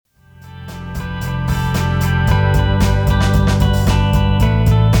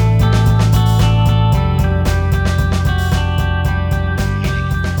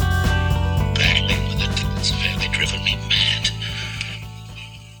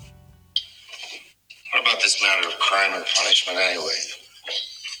this matter of crime and punishment anyway?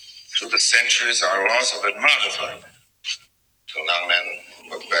 Through the centuries, our laws have been modified. Till now, men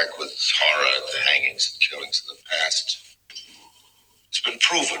look back with horror at the hangings and killings of the past. It's been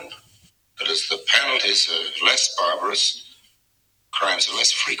proven that as the penalties are less barbarous, crimes are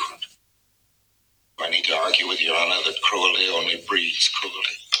less frequent. I need to argue with Your Honor that cruelty only breeds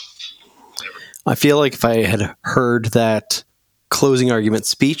cruelty. I feel like if I had heard that closing argument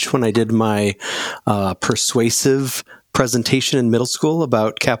speech when I did my persuasive presentation in middle school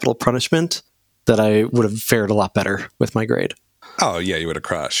about capital punishment, that I would have fared a lot better with my grade. Oh yeah, you would have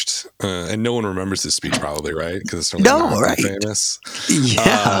crushed, and no one remembers this speech probably, right? Because it's right? Famous.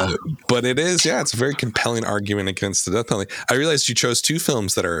 Yeah, but it is. Yeah, it's a very compelling argument against the death penalty. I realized you chose two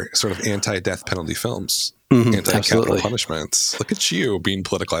films that are sort of anti-death penalty films, anti-capital punishments. Look at you being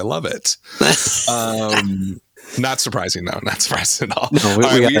political. I love it. Not surprising, though. Not surprising at all. No,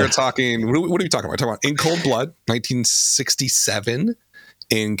 we are talking. What are we talking about? We're talking about In Cold Blood, 1967.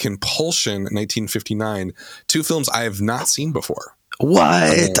 In Compulsion, 1959, two films I have not seen before. What?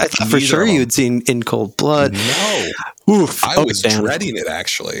 I thought for sure you had seen In Cold Blood. No. Oof. I was dreading it,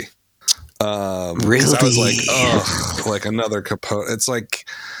 actually. Really? I was like, oh, like another Capote. It's like,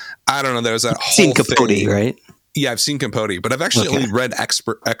 I don't know. There's that whole seen Capote, thing. Right? Yeah, I've seen Capote, but I've actually only read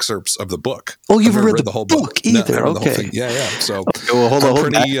excerpts of the book. Oh, you've read the whole book either? No, okay. The whole thing. Yeah. So well, hold on.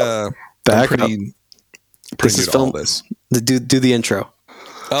 Pretty this is film. This. Do the intro.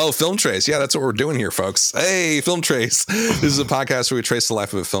 Oh, Film Trace. Yeah, that's what we're doing here, folks. Hey, Film Trace. This is a podcast where we trace the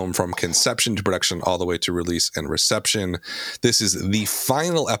life of a film from conception to production all the way to release and reception. This is the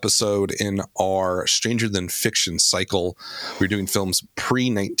final episode in our Stranger Than Fiction cycle. We're doing films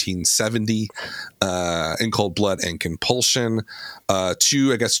pre-1970, In Cold Blood and Compulsion.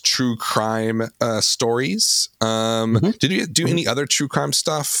 Two, I guess, true crime stories. Did you do any other true crime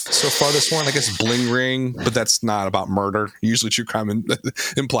stuff so far this one? I guess Bling Ring, but that's not about murder. Usually true crime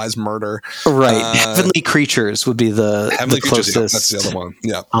implies murder. Right. Heavenly Creatures would be the closest. Yeah, that's the other one.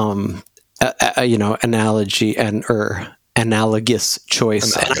 Yeah. Analogy or analogous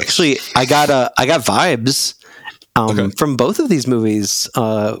choice. And actually, I got vibes from both of these movies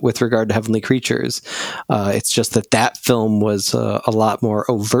with regard to Heavenly Creatures. It's just that film was a lot more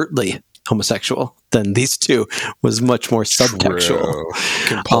overtly homosexual than these two, was much more subtextual.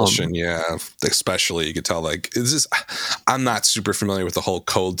 Compulsion, yeah, especially you could tell. Like, I'm not super familiar with the whole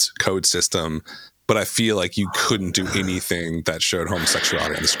code system, but I feel like you couldn't do anything that showed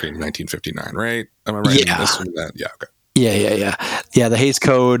homosexuality on the screen in 1959, right? Am I right? Yeah. That? Yeah. Okay. Yeah. The Hays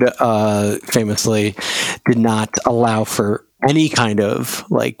Code famously did not allow for any kind of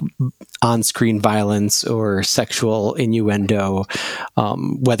like on-screen violence or sexual innuendo,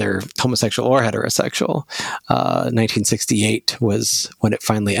 whether homosexual or heterosexual. 1968 was when it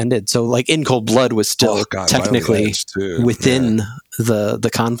finally ended. So like In Cold Blood was still technically within the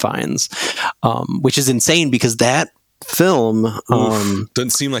confines, which is insane because that film doesn't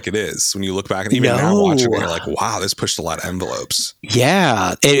seem like it is when you look back, and even now watching it, you're like, wow, this pushed a lot of envelopes.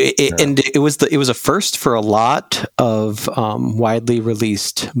 And it was a first for a lot of widely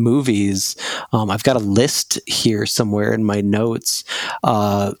released movies. I've got a list here somewhere in my notes.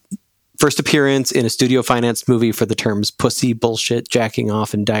 First appearance in a studio financed movie for the terms pussy, bullshit, jacking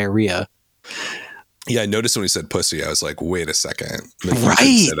off, and diarrhea. Yeah, I noticed when he said pussy, I was like, wait a second. Like, right.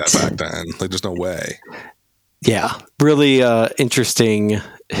 You couldn't say that back then. Like, there's no way. Yeah, really interesting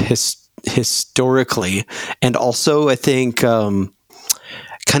historically, and also I think kind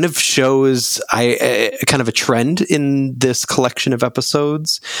of shows kind of a trend in this collection of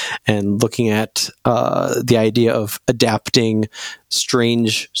episodes, and looking at the idea of adapting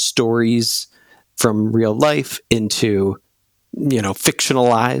strange stories from real life into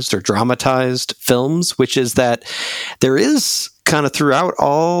fictionalized or dramatized films, which is that there is kind of throughout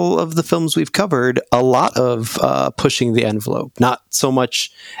all of the films we've covered a lot of pushing the envelope, not so much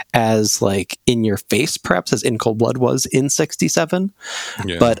as like in your face perhaps as In Cold Blood was in 67,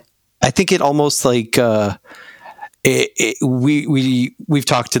 but I think it almost like we've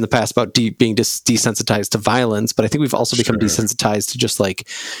talked in the past about being desensitized to violence, but I think we've also become desensitized to just like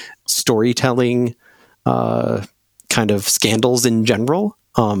storytelling kind of scandals in general.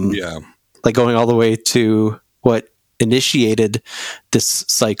 Like going all the way to what initiated this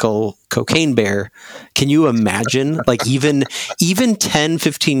cycle, Cocaine Bear. Can you imagine like even 10,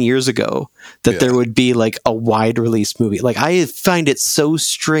 15 years ago that there would be like a wide release movie? Like I find it so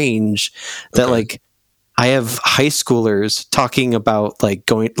strange that like I have high schoolers talking about like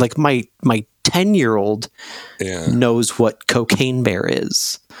going, like my 10-year-old knows what Cocaine Bear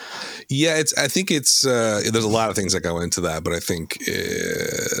is. Yeah, I think it's there's a lot of things that go into that, but I think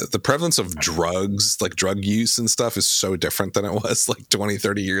the prevalence of drugs, like drug use and stuff, is so different than it was like 20,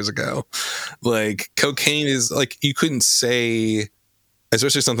 30 years ago. Like cocaine is like, you couldn't say,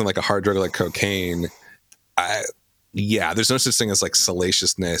 especially something like a hard drug like cocaine. There's no such thing as like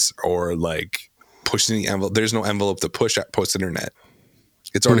salaciousness or like pushing the envelope. There's no envelope to push at post internet.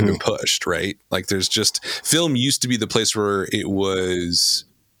 It's already been pushed, right? Like there's just, film used to be the place where it was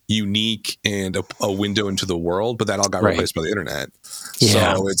unique and a window into the world, but that all got replaced by the internet.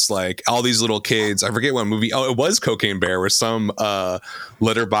 Yeah. So it's like all these little kids, I forget what movie, it was Cocaine Bear, where some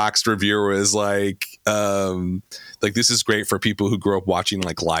letterboxed reviewer was like this is great for people who grew up watching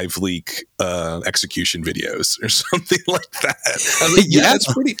like live leak execution videos or something like that. I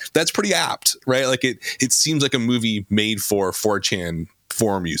was like, that's pretty apt, right? Like it seems like a movie made for 4chan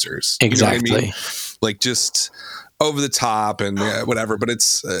forum users. Exactly. You know what I mean? Like just over the top and whatever. But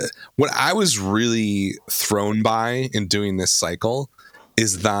it's what I was really thrown by in doing this cycle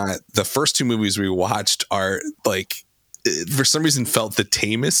is that the first two movies we watched are like, for some reason felt the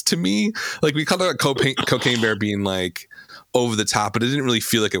tamest to me. Like we called it Cocaine Bear being like over the top, but it didn't really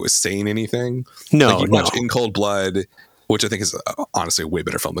feel like it was saying anything. No, like you watch In Cold Blood, which I think is honestly a way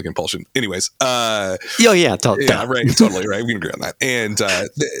better film than Compulsion. Anyways. Right. Totally, right. We can agree on that. And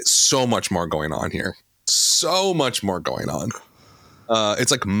so much more going on here. So much more going on.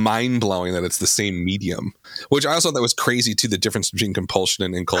 It's like mind blowing that it's the same medium, which I also thought was crazy too. The difference between Compulsion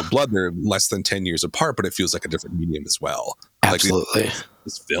and In Cold Blood, they're less than 10 years apart, but it feels like a different medium as well. Absolutely. Like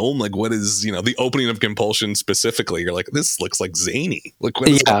this film, like what is, the opening of Compulsion specifically? You're like, this looks like zany. Like,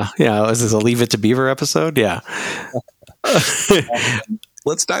 yeah. Is this a Leave It to Beaver episode? Yeah.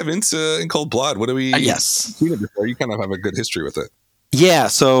 Let's dive into In Cold Blood. What do we? Yes. Seen it before. You kind of have a good history with it. Yeah,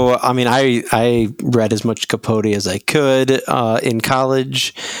 so I mean, I read as much Capote as I could in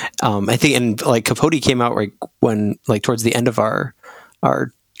college. I think, and like Capote came out right when, like, towards the end of our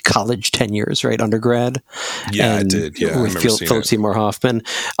college tenures, right, undergrad. Yeah, I did. Yeah, with Philip Seymour Hoffman.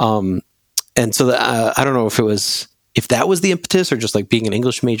 And so I don't know if that was the impetus or just like being an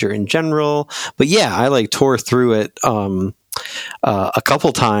English major in general. But yeah, I like tore through it a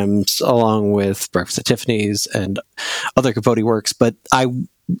couple times along with Breakfast at Tiffany's and other Capote works. But I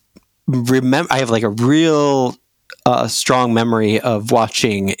remember I have like a real strong memory of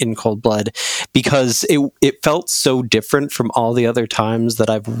watching In Cold Blood because it felt so different from all the other times that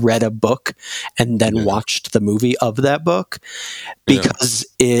I've read a book and then watched the movie of that book, because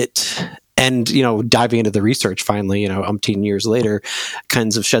and diving into the research finally, umpteen years later,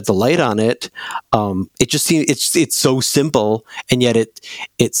 kinds of sheds a light on it. It just seems it's so simple, and yet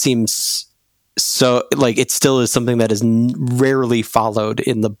it seems so like it still is something that is rarely followed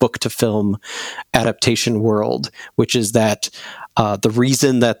in the book to film adaptation world, which is that the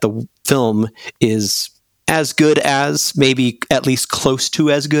reason that the film is as good as, maybe at least close to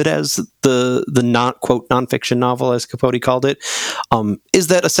as good as the not quote nonfiction novel, as Capote called it, is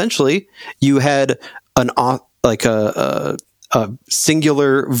that essentially you had a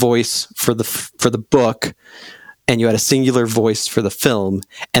singular voice for the book, and you had a singular voice for the film,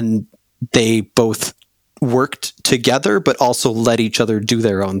 and they both worked together, but also let each other do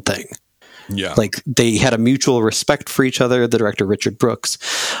their own thing. Yeah. Like they had a mutual respect for each other, the director, Richard Brooks,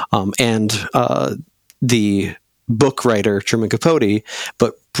 and the book writer, Truman Capote,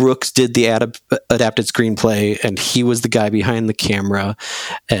 but Brooks did the adapted screenplay, and he was the guy behind the camera.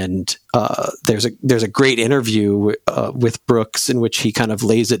 And there's a great interview with Brooks in which he kind of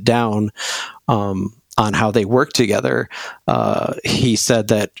lays it down on how they work together. He said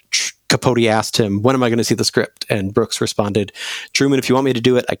that Capote asked him, "When am I going to see the script?" And Brooks responded, "Truman, if you want me to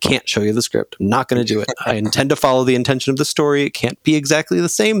do it, I can't show you the script. I'm not going to do it. I intend to follow the intention of the story. It can't be exactly the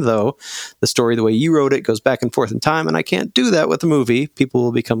same, though. The story, the way you wrote it, goes back and forth in time, and I can't do that with the movie. People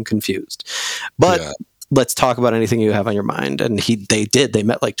will become confused. But let's talk about anything you have on your mind." And they did. They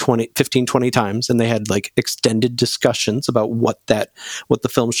met like 15, 20 times, and they had like extended discussions about what the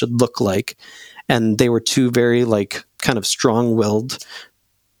film should look like. And they were two very like kind of strong-willed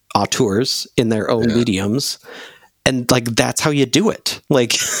auteurs in their own mediums, and like that's how you do it.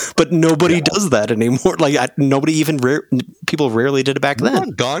 Like, but nobody does that anymore. Like nobody even people rarely did it back then.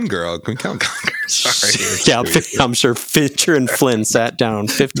 Gone Girl, can we count Gone Girl? Sorry, yeah, I'm sure Fincher and Flynn sat down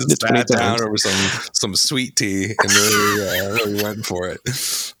 15 to 20 times over some sweet tea and really went for it.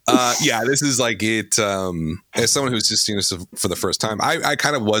 This is like it. As someone who's just seen this for the first time, I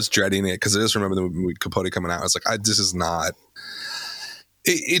kind of was dreading it because I just remember the movie Capote coming out. I was like, this is not.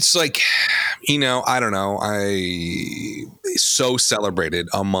 It's like, I don't know. so celebrated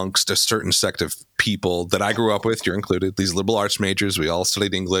amongst a certain sect of people that I grew up with, you're included, these liberal arts majors. We all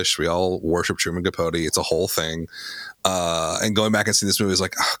studied English. We all worship Truman Capote. It's a whole thing. And going back and seeing this movie is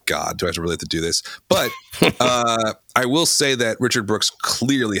like, oh God, do I have to really have to do this? But I will say that Richard Brooks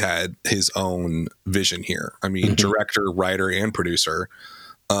clearly had his own vision here. I mean, director, writer, and producer.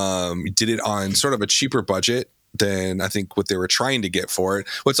 Did it on sort of a cheaper budget than I think what they were trying to get for it.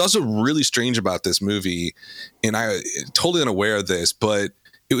 What's also really strange about this movie, and I totally unaware of this, but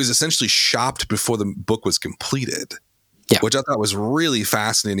it was essentially shopped before the book was completed. Yeah. Which I thought was really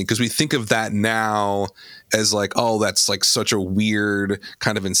fascinating, because we think of that now as like, oh, that's like such a weird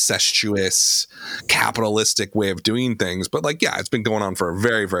kind of incestuous capitalistic way of doing things. But like, yeah, it's been going on for a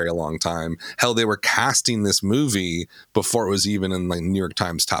very, very long time. Hell, they were casting this movie before it was even in like New York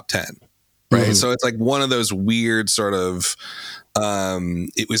Times top 10. Right. So it's like one of those weird sort of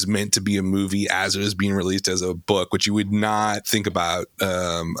it was meant to be a movie as it was being released as a book, which you would not think about.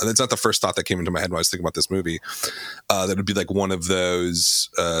 That's not the first thought that came into my head when I was thinking about this movie. That would be like one of those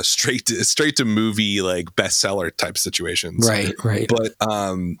straight to movie like bestseller type situations. Right. But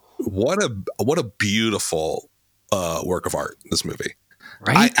what a beautiful work of art, this movie.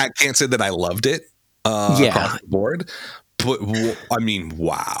 Right. I can't say that I loved it across the board. But I mean,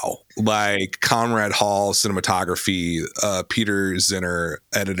 wow. Like Conrad Hall, cinematography, Peter Zinner,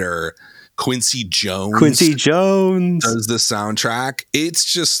 editor, Quincy Jones does the soundtrack.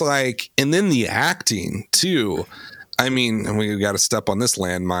 It's just like, and then the acting too. I mean, we got to step on this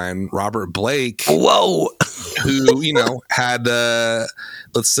landmine. Robert Blake, who had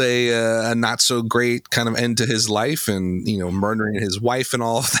let's say a not so great kind of end to his life, and murdering his wife and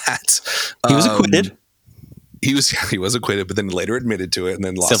all of that. He was acquitted. He was acquitted, but then later admitted to it and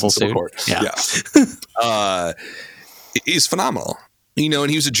then lost in civil court. Yeah. He's phenomenal. And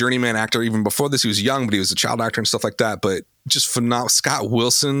he was a journeyman actor even before this. He was young, but he was a child actor and stuff like that. But just phenomenal. Scott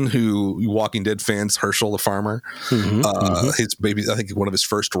Wilson, who Walking Dead fans, Herschel the farmer, his baby, I think one of his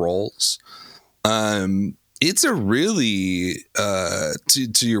first roles. It's a really, to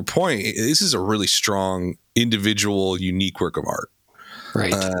your point, this is a really strong individual, unique work of art.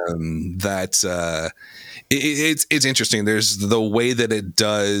 Right. It's interesting. There's the way that it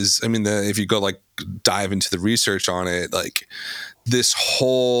does. I mean, if you go like dive into the research on it, like this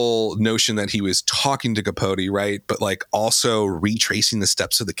whole notion that he was talking to Capote, right? But like also retracing the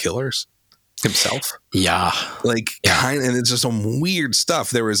steps of the killers himself. Yeah. And it's just some weird stuff.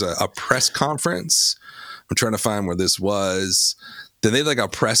 There was a press conference. I'm trying to find where this was. Then they had like a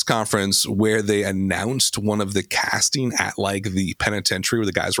press conference where they announced one of the casting at like the penitentiary where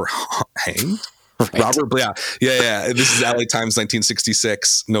the guys were hanged. Right. Robert, yeah. This is LA Times,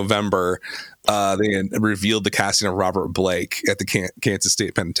 1966, November. They revealed the casting of Robert Blake at the Kansas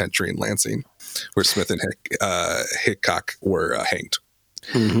State Penitentiary in Lansing, where Smith and Hickok were hanged.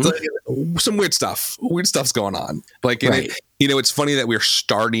 So, some weird stuff. Weird stuff's going on. Like, it's funny that we're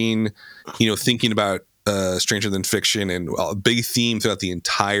starting, thinking about Stranger Than Fiction, and a big theme throughout the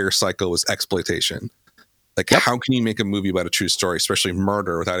entire cycle was exploitation. Like, how can you make a movie about a true story, especially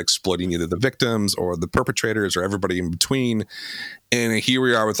murder, without exploiting either the victims or the perpetrators or everybody in between? And here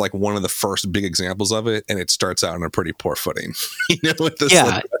we are with like one of the first big examples of it, and it starts out on a pretty poor footing. With this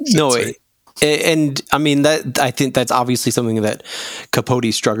and I mean, that I think that's obviously something that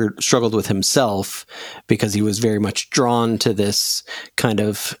Capote struggled with himself, because he was very much drawn to this kind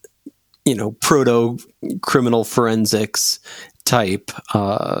of proto criminal forensics type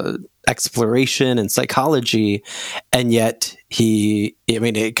exploration and psychology, and yet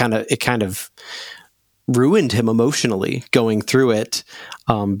it kind of ruined him emotionally going through it,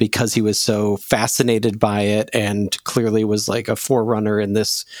 because he was so fascinated by it and clearly was like a forerunner in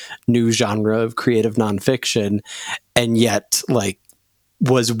this new genre of creative nonfiction, and yet like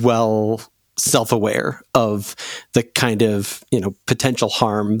was well self-aware of the kind of potential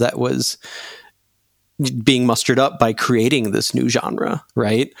harm that was being mustered up by creating this new genre,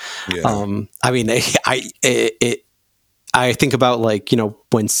 right? Yeah. I mean, I think about like,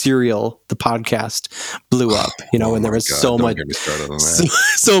 when Serial, the podcast, blew up, and there was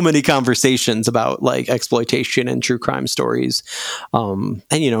so many conversations about like exploitation and true crime stories. And,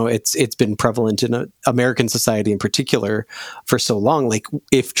 it's been prevalent in American society in particular for so long. Like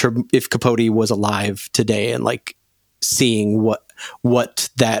if Capote was alive today and like seeing what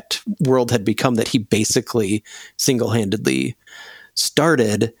that world had become that he basically single-handedly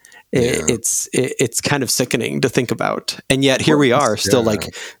started, it's kind of sickening to think about. And yet here we are still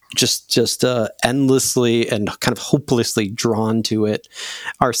like just endlessly and kind of hopelessly drawn to it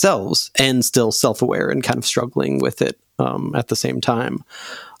ourselves, and still self-aware and kind of struggling with it at the same time.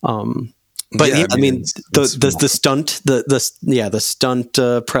 But Yeah, I mean, it's the stunt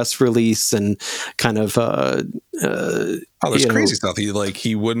press release and kind of there's crazy stuff.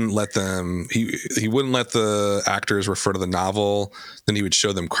 He wouldn't let them. He wouldn't let the actors refer to the novel. Then he would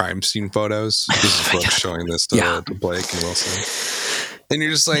show them crime scene photos. This is Brooks showing this to Blake and Wilson. And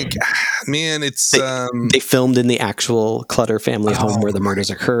you're just like, man, it's they filmed in the actual Clutter family home where the murders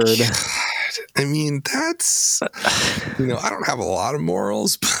occurred. God. I mean, that's, I don't have a lot of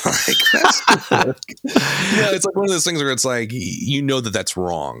morals, but like, that's just like, it's like one of those things where it's like, that's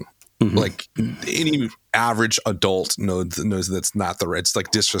wrong. Mm-hmm. Like any average adult knows that's not the right. It's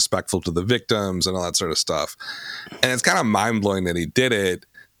like disrespectful to the victims and all that sort of stuff. And it's kind of mind blowing that he did it.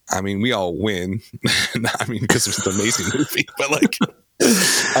 I mean, we all win. Because it's an amazing movie, but like,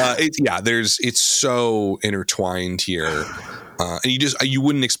 it's so intertwined here. And you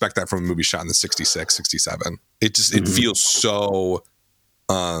wouldn't expect that from a movie shot in the 66, 67. It just, it feels so,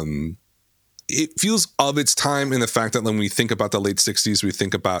 it feels of its time in the fact that when we think about the late 60s, we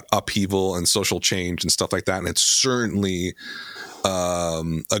think about upheaval and social change and stuff like that. And it's certainly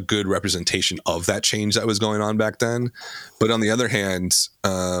a good representation of that change that was going on back then. But on the other hand,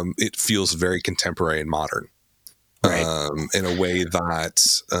 it feels very contemporary and modern, right? In a way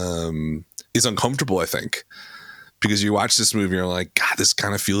that is uncomfortable, I think. Because you watch this movie and you're like, God, this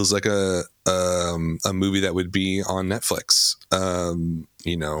kind of feels like a movie that would be on Netflix,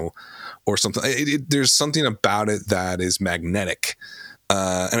 or something. There's something about it that is magnetic.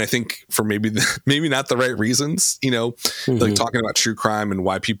 And I think for maybe not the right reasons, like talking about true crime and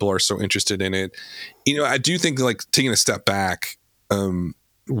why people are so interested in it. I do think, like, taking a step back,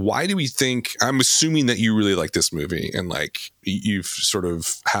 why do we think, I'm assuming that you really like this movie and like you've sort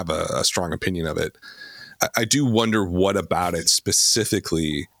of have a strong opinion of it. I do wonder what about it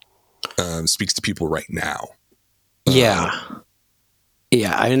specifically speaks to people right now. Yeah.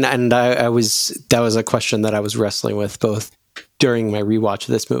 And that was a question that I was wrestling with both during my rewatch of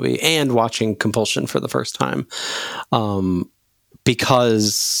this movie and watching Compulsion for the first time.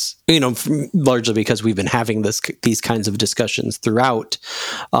 Because, largely because we've been having these kinds of discussions throughout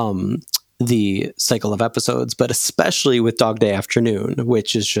the cycle of episodes, but especially with Dog Day Afternoon,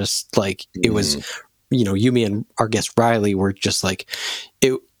 which is just like, it was, me and our guest Riley were just like,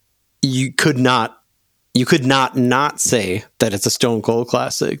 you could not say that it's a stone cold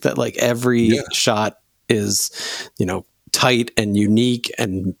classic, that like every shot is, tight and unique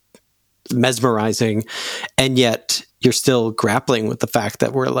and mesmerizing. And yet you're still grappling with the fact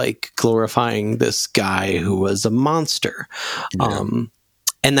that we're like glorifying this guy who was a monster. Yeah.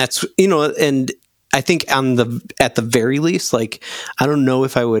 And that's, and I think at the very least, like, I don't know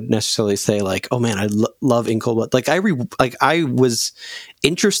if I would necessarily say like, oh man, I love In Cold Blood. Like I was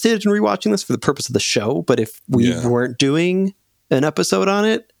interested in rewatching this for the purpose of the show, but if we weren't doing an episode on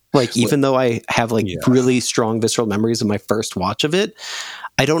it, like, even though I have like really strong visceral memories of my first watch of it,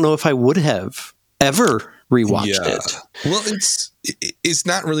 I don't know if I would have ever rewatched it. Well, it's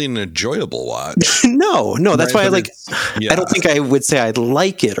not really an enjoyable watch. No, that's why I don't think I would say I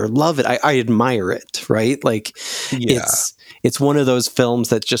like it or love it. I admire it, right? Like, it's one of those films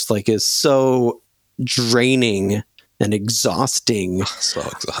that just like is so draining and exhausting. So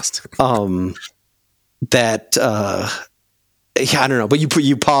exhausting. That I don't know, but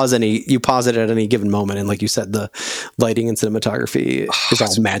you pause it at any given moment, and like you said, the lighting and cinematography is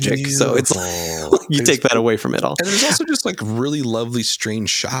all magic. Beautiful. So it's like, you take that away from it all. And there's also just like really lovely, strange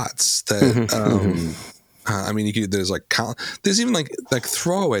shots that I mean, there's even like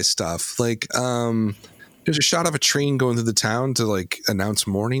throwaway stuff. Like there's a shot of a train going through the town to like announce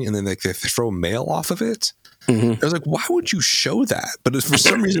morning, and then like they throw mail off of it. I was like, why would you show that? But for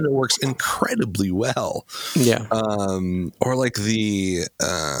some reason, it works incredibly well. Yeah. Or like in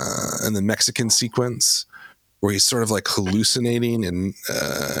the Mexican sequence where he's sort of like hallucinating,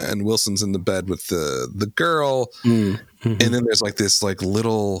 and Wilson's in the bed with the girl, and then there's like this like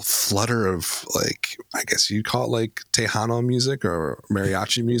little flutter of like, I guess you'd call it like Tejano music or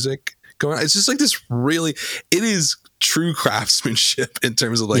mariachi music going on. It's just like this really, it is true craftsmanship in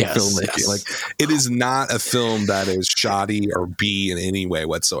terms of like filmmaking. Yes. Like, it is not a film that is shoddy or B in any way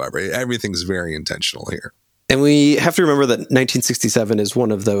whatsoever. Everything's very intentional here. And we have to remember that 1967 is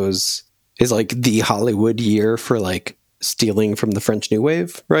one of those, is like the Hollywood year for like stealing from the French New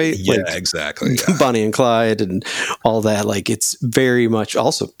Wave, right? Yeah, like, exactly. Yeah. Bonnie and Clyde and all that. Like, it's very much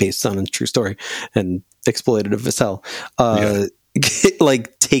also based on a true story and exploitative as hell.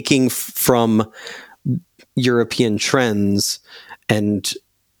 Like taking from European trends and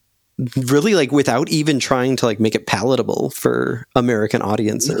really like without even trying to like make it palatable for American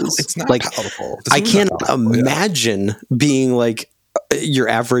audiences. No, it's not like palatable. I can't imagine being like your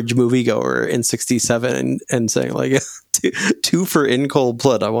average moviegoer in 67 and saying like two for In Cold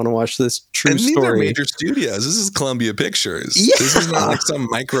Blood. I want to watch this true and these story. are major studios. This is Columbia Pictures. Yeah. This is not like some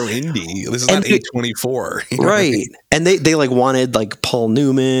micro indie. This is And not A24. You know right. what I mean? And they like wanted like Paul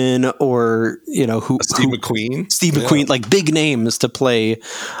Newman or, you know, Steve McQueen, like big names to play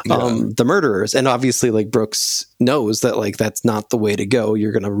the murderers. And obviously like Brooks knows that like that's not the way to go.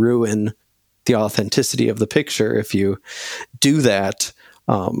 You're going to ruin the authenticity of the picture if you do that.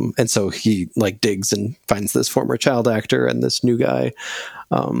 And so he like digs and finds this former child actor and this new guy,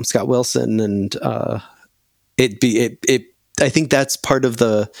 Scott Wilson. And I think that's part of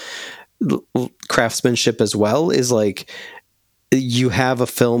the craftsmanship as well, is like you have a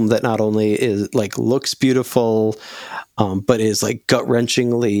film that not only is like looks beautiful, but is like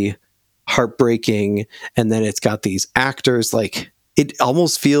gut-wrenchingly heartbreaking. And then it's got these actors, like it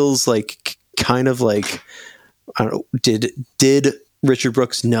almost feels like kind of like, I don't know, did Richard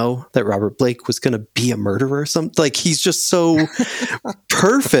Brooks know that Robert Blake was going to be a murderer or something? Like he's just so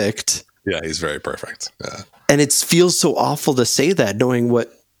perfect. Yeah, he's very perfect. Yeah. And it feels so awful to say that, knowing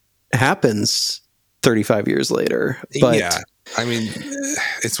what happens 35 years later. But yeah, I mean,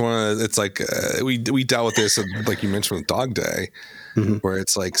 it's like we dealt with this, like you mentioned with Dog Day, where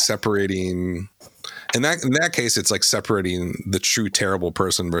it's like separating. In that case, it's like separating the true terrible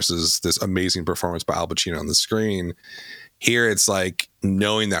person versus this amazing performance by Al Pacino on the screen. Here, it's like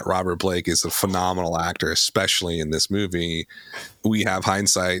knowing that Robert Blake is a phenomenal actor, especially in this movie. We have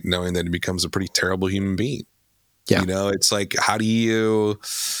hindsight knowing that he becomes a pretty terrible human being. Yeah. You know, it's like,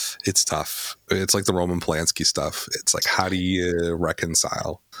 it's tough. It's like the Roman Polanski stuff. It's like, how do you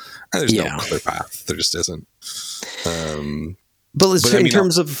reconcile? And there's no clear path. There just isn't. But in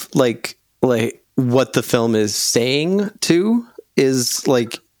terms of like what the film is saying too, is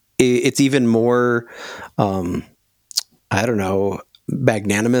like, it's even more, I don't know,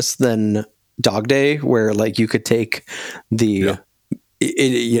 magnanimous than Dog Day, where like you could take the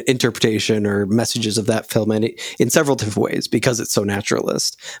interpretation or messages of that film in several different ways because it's so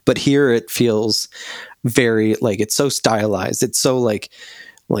naturalist. But here it feels very like, it's so stylized. It's so like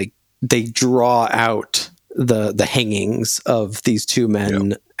they draw out the hangings of these two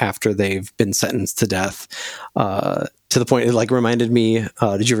men after they've been sentenced to death, to the point it like reminded me,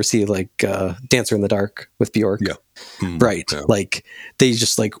 did you ever see like Dancer in the Dark with Bjork? Right. Yeah. Like they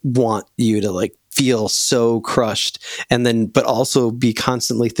just like want you to like feel so crushed, and then but also be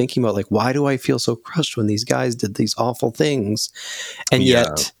constantly thinking about like, why do I feel so crushed when these guys did these awful things? And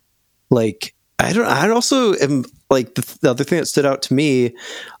yet like I also am like the other thing that stood out to me,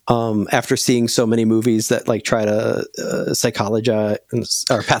 after seeing so many movies that like try to psychologize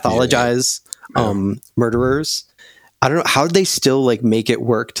or pathologize murderers, I don't know how they still like make it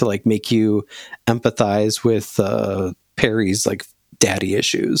work to like make you empathize with Perry's like daddy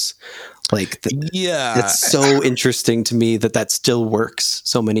issues. Like it's so interesting to me that still works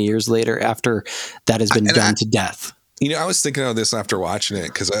so many years later after that has been done to death. You know, I was thinking of this after watching it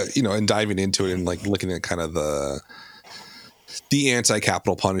because and diving into it and like looking at kind of the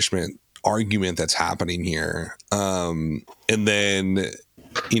anti-capital punishment argument that's happening here, and then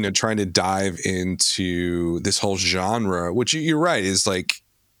trying to dive into this whole genre, which you're right is like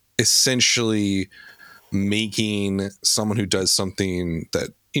essentially making someone who does something that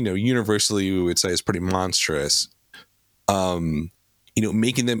universally we would say is pretty monstrous,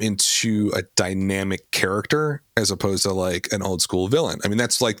 making them into a dynamic character as opposed to like an old school villain. I mean,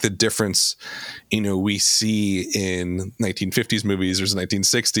 that's like the difference, we see in 1950s movies versus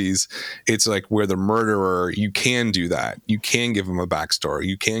 1960s. It's like where the murderer, you can do that. You can give him a backstory.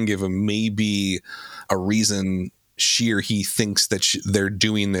 You can give him maybe a reason she or he thinks that they're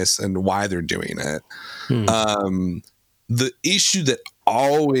doing this and why they're doing it. The issue that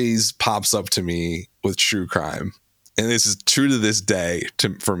always pops up to me with true crime, and this is true to this day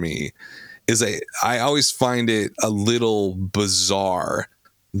for me, is I always find it a little bizarre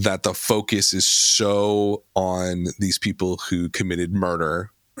that the focus is so on these people who committed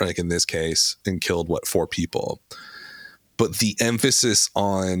murder, like in this case, and killed 4 people. But the emphasis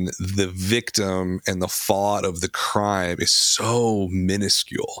on the victim and the fallout of the crime is so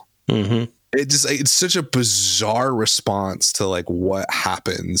minuscule. Mm-hmm. It's such a bizarre response to like what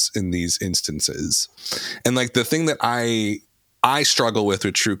happens in these instances. And like the thing that I struggle with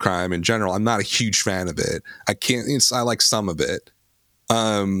true crime in general, I'm not a huge fan of it. I like some of it.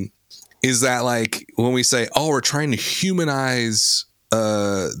 Is that like when we say, oh, we're trying to humanize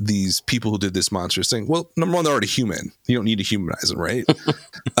these people who did this monstrous thing. Well, number one, they're already human. You don't need to humanize them, right?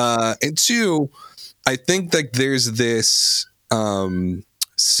 And two, I think that there's this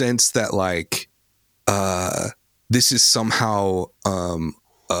sense that like this is somehow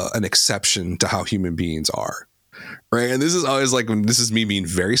an exception to how human beings are. Right. And this is always like, this is me being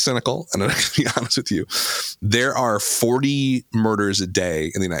very cynical. And I'm going to be honest with you. There are 40 murders a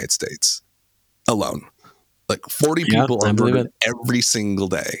day in the United States alone. Like 40 people are murdered every single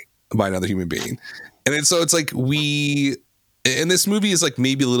day by another human being. And so it's like and this movie is like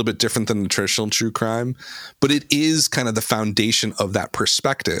maybe a little bit different than the traditional true crime, but it is kind of the foundation of that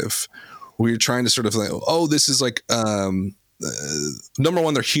perspective where you're trying to sort of like, oh, this is like, number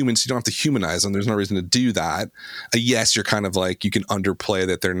one, they're humans. So you don't have to humanize them. There's no reason to do that. Yes, you're kind of like, you can underplay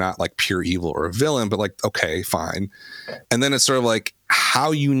that they're not like pure evil or a villain, but like, okay, fine. And then it's sort of like,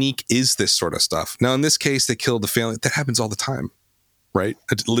 how unique is this sort of stuff? Now, in this case, they killed the family. That happens all the time, right?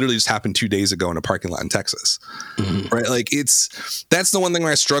 It literally just happened 2 days ago in a parking lot in Texas, right? Like that's the one thing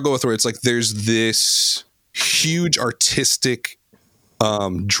where I struggle with, where it's like, there's this huge artistic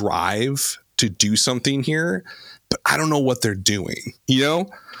drive to do something here, but I don't know what they're doing, you know?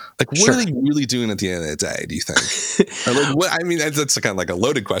 Like, what are they really doing at the end of the day, do you think? Or like, what, I mean, that's kind of like a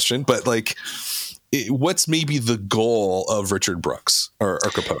loaded question, but like, what's maybe the goal of Richard Brooks or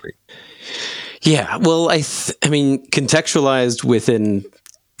Capote? Yeah, well, I mean, contextualized within,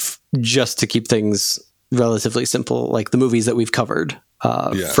 just to keep things relatively simple, like the movies that we've covered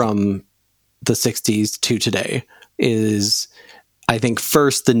from the 60s to today is, I think,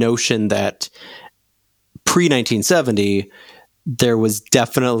 first the notion that pre-1970, there was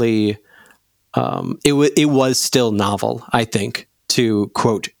definitely, it was still novel, I think, to,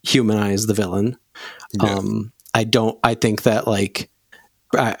 quote, humanize the villain. Yeah. I think that, like,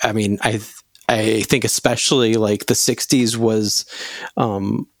 I mean, I think especially like the 60s was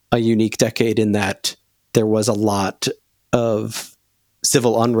a unique decade in that there was a lot of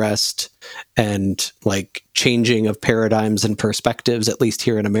civil unrest and like changing of paradigms and perspectives, at least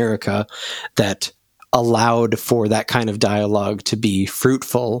here in America, that allowed for that kind of dialogue to be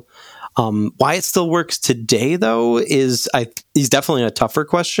fruitful. Why it still works today, though, is definitely a tougher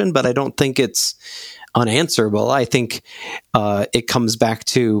question, but I don't think it's unanswerable. I think it comes back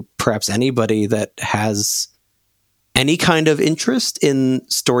to perhaps anybody that has any kind of interest in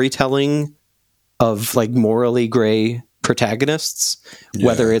storytelling of like morally gray protagonists,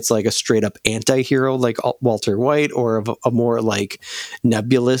 whether it's like a straight up anti-hero like Walter White, or of a more like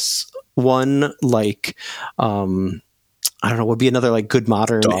nebulous one like I don't know, would be another like good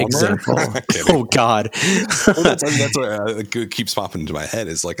modern Dahmer? Example. Oh God. Well, that's what keeps popping into my head,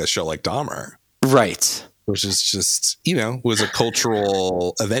 is like a show like Dahmer. Right. Which is just, was a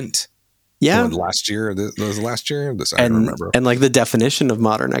cultural event. Yeah. Last year, was it last year? I don't remember. And like the definition of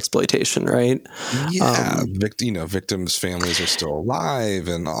modern exploitation, right? Yeah. Victims' families are still alive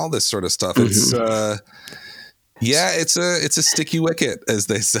and all this sort of stuff. It's, it's a sticky wicket, as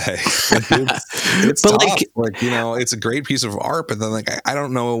they say. It's but tough. It's a great piece of art, but then like, I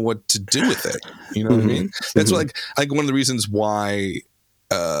don't know what to do with it. You know what I mean? That's like one of the reasons why,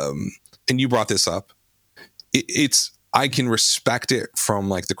 and you brought this up, I can respect it from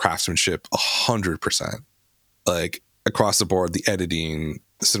like the craftsmanship 100%, like across the board, the editing,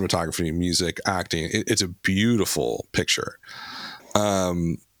 the cinematography, music, acting. It's a beautiful picture.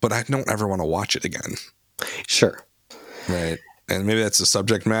 But I don't ever want to watch it again. Sure. Right. And maybe that's a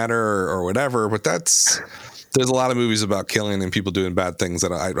subject matter or whatever, but there's a lot of movies about killing and people doing bad things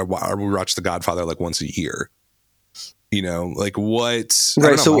that I watch The Godfather like once a year. Like what?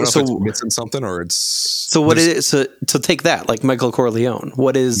 Right. I don't know if it's missing something, or it's. So what is so take that, like Michael Corleone?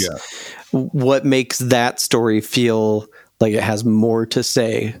 What makes that story feel like it has more to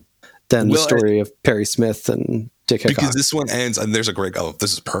say than the story of Perry Smith and Dick Hickok? Because this one ends, and there's a great. Oh,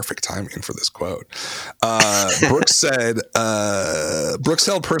 this is perfect timing for this quote. Brooks said, Brooks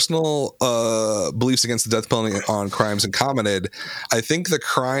held personal beliefs against the death penalty on crimes and commented, "I think the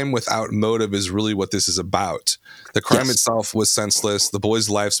crime without motive is really what this is about. The crime itself was senseless. The boys'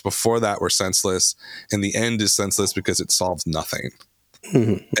 lives before that were senseless. And the end is senseless because it solves nothing."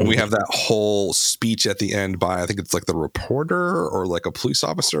 And we have that whole speech at the end by, I think it's like the reporter or like a police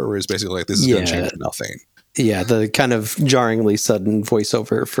officer, where he's basically like, this is going to change nothing. Yeah, the kind of jarringly sudden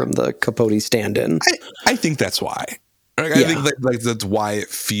voiceover from the Capote stand-in. I think that's why. I think that's why it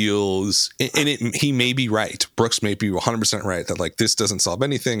feels, and he may be right. Brooks may be 100% right that like this doesn't solve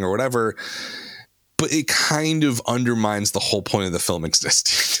anything or whatever. But it kind of undermines the whole point of the film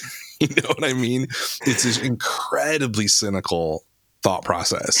existing. You know what I mean? It's this incredibly cynical thought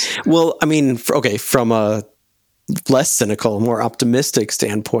process. Well, I mean, from a less cynical, more optimistic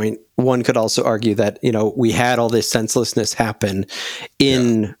standpoint, one could also argue that, we had all this senselessness happen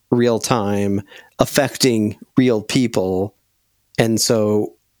in real time, affecting real people. And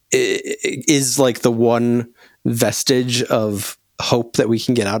so it is like the one vestige of hope that we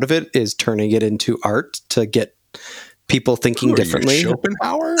can get out of it is turning it into art to get people thinking differently.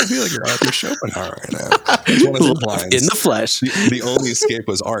 Schopenhauer? I feel like you're Arthur Schopenhauer right now. That's one of his lines. In the flesh. The only escape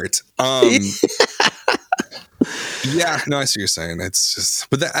was art. Yeah, no, I see what you're saying. It's just,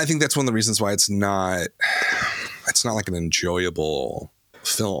 but I think that's one of the reasons why it's not like an enjoyable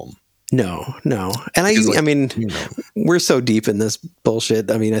film. No. And I mean, we're so deep in this bullshit.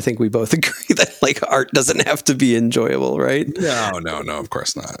 I mean, I think we both agree that like art doesn't have to be enjoyable, right? No, of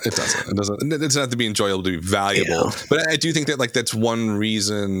course not. It doesn't. It doesn't have to be enjoyable to be valuable. Yeah. But I do think that like that's one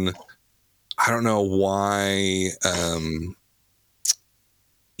reason. I don't know why, a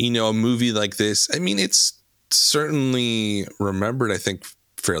movie like this, I mean, it's certainly remembered, I think,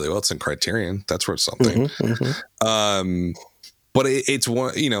 fairly well. It's in Criterion. That's worth something. But it's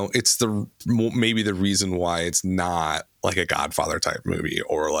one, it's maybe the reason why it's not like a Godfather type movie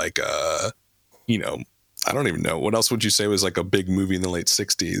or like I don't even know. What else would you say was like a big movie in the late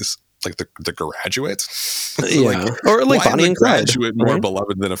 60s? Like the Graduate? Yeah. Or like Bonnie and Clyde. Graduate more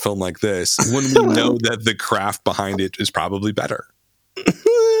beloved than a film like this when we know that the craft behind it is probably better.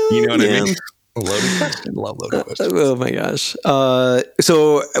 You know what I mean? Loaded question. Love loaded questions. Oh my gosh.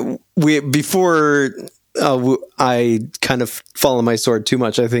 So before I kind of fall on my sword too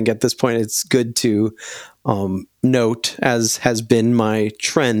much, I think at this point it's good to note, as has been my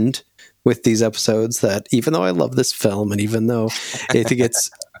trend with these episodes, that even though I love this film and even though I think it's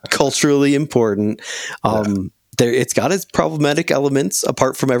culturally important, it's got its problematic elements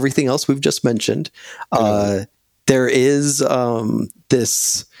apart from everything else we've just mentioned. There is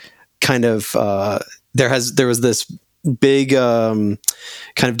this kind of there was this big kind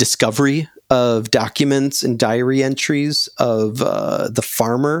of discovery of documents and diary entries of the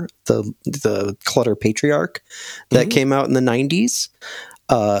farmer, the Clutter patriarch, that came out in the 90s,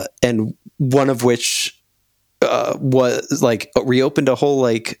 and one of which was like reopened a whole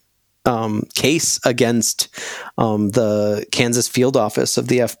case against the Kansas field office of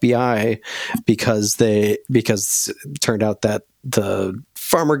the FBI because it turned out that the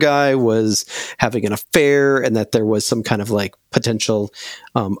farmer guy was having an affair and that there was some kind of like potential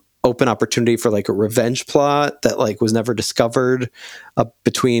open opportunity for like a revenge plot that like was never discovered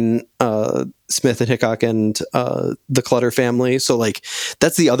between Smith and Hickok and the Clutter family. So like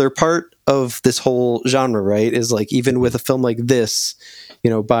that's the other part of this whole genre, right? Is like even with a film like this,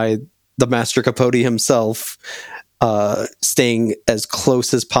 by the master Capote himself, staying as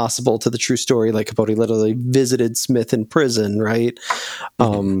close as possible to the true story. Like Capote literally visited Smith in prison, right?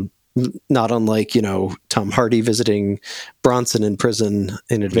 Not unlike, Tom Hardy visiting Bronson in prison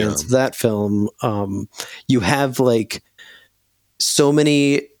in advance of that film. You have like so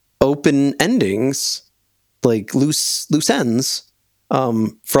many open endings, like loose ends,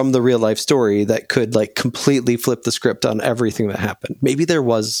 from the real life story that could like completely flip the script on everything that happened. Maybe there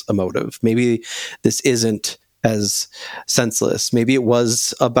was a motive. Maybe this isn't as senseless. Maybe it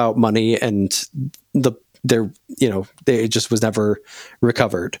was about money and it just was never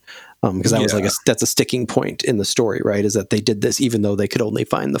recovered. Because that was that's a sticking point in the story, right? Is that they did this even though they could only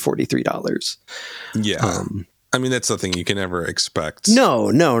find the $43. Yeah. I mean, that's the thing you can never expect. No.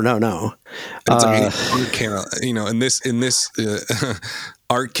 It's art can't, in this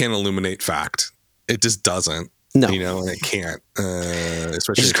art can't illuminate fact. It just doesn't. No, and it can't.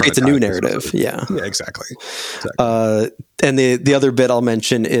 Especially it creates a new narrative. Yeah, exactly. And the other bit I'll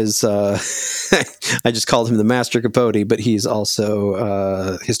mention is I just called him the Master Capote, but he's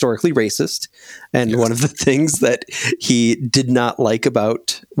also historically racist. And one of the things that he did not like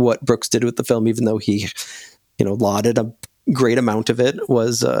about what Brooks did with the film, even though he, lauded a great amount of it,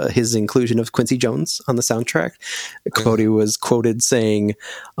 was his inclusion of Quincy Jones on the soundtrack. Capote was quoted saying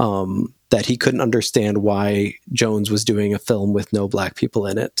that he couldn't understand why Jones was doing a film with no black people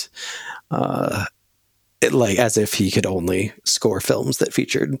in it. As if he could only score films that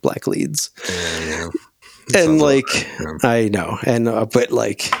featured black leads. And I know. And, but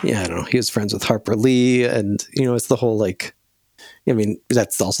I don't know, he was friends with Harper Lee and, it's the whole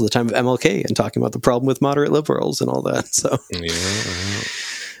that's also the time of MLK and talking about the problem with moderate liberals and all that. So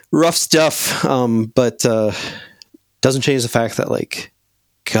rough stuff. But doesn't change the fact that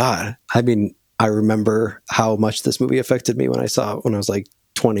God, I remember how much this movie affected me when I saw it when I was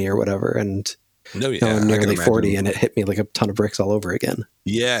 20 or whatever. And now I'm nearly 40 and it hit me like a ton of bricks all over again.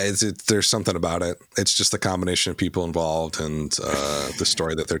 Yeah. There's something about it. It's just the combination of people involved and the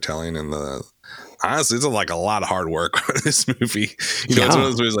story that they're telling and honestly, it's like a lot of hard work for this movie. It's one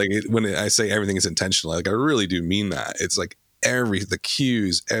of those movies, when I say everything is intentional, I really do mean that. It's like the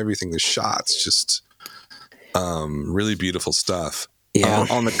cues, everything, the shots, just really beautiful stuff. Yeah.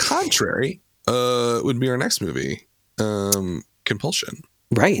 On the contrary, would be our next movie, Compulsion.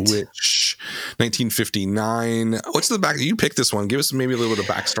 Right. Which 1959. What's the back? You picked this one. Give us maybe a little bit of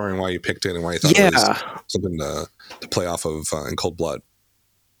backstory on why you picked it and why you thought it was something to play off of in Cold Blood.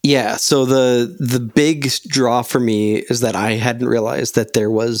 Yeah. So the big draw for me is that I hadn't realized that there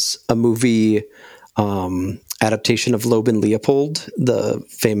was a movie adaptation of Loeb and Leopold, the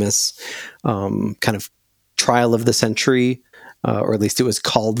famous kind of trial of the century. Or at least it was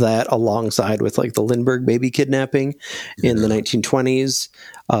called that, alongside with like the Lindbergh baby kidnapping in the 1920s.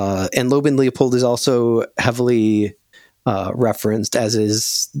 And Loeb and Leopold is also heavily referenced, as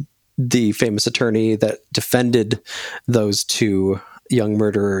is the famous attorney that defended those two young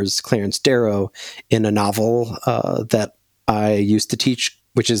murderers, Clarence Darrow, in a novel that I used to teach,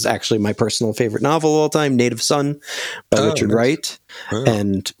 which is actually my personal favorite novel of all time, Native Son by Richard Wright. Oh.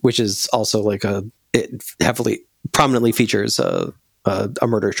 And which is also like it heavily prominently features a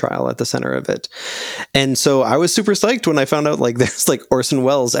murder trial at the center of it. And so I was super psyched when I found out like there's like Orson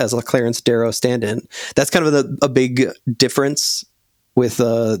Welles as a Clarence Darrow stand-in. That's kind of a big difference with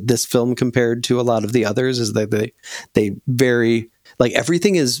this film compared to a lot of the others, is that they very, like,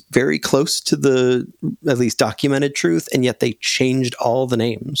 everything is very close to the at least documented truth, and yet they changed all the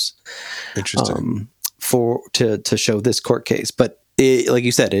names. Interesting. To show this court case. But like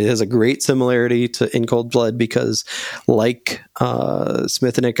you said, it has a great similarity to In Cold Blood, because like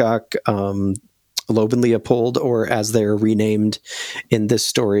Smith and Hickok, Loeb and Leopold, or as they're renamed in this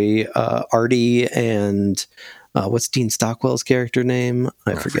story, Artie and what's Dean Stockwell's character name?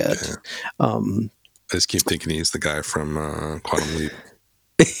 I forget. I just keep thinking he's the guy from Quantum Leap.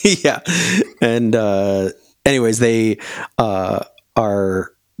 Yeah. And anyways, they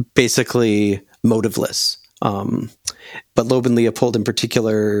are basically motiveless. But Loeb and Leopold in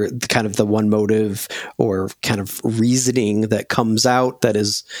particular, kind of the one motive or kind of reasoning that comes out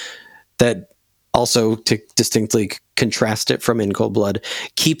that also, to distinctly contrast it from In Cold Blood,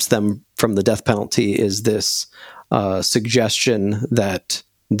 keeps them from the death penalty, is this suggestion that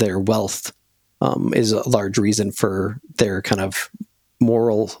their wealth is a large reason for their kind of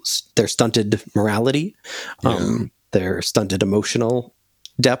their stunted morality, their stunted emotional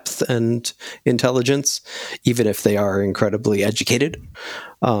depth and intelligence, even if they are incredibly educated.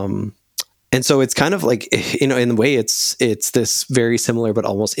 And so it's kind of like, you know, in a way it's this very similar but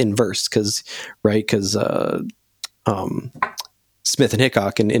almost inverse, because Smith and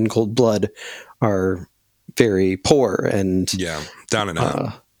Hickok in Cold Blood are very poor and down and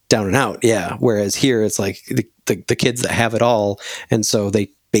out. Yeah. Whereas here it's like the kids that have it all. And so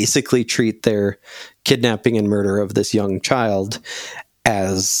they basically treat their kidnapping and murder of this young child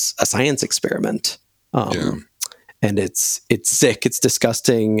as a science experiment. And it's sick, it's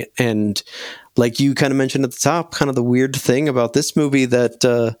disgusting. And like you kind of mentioned at the top, kind of the weird thing about this movie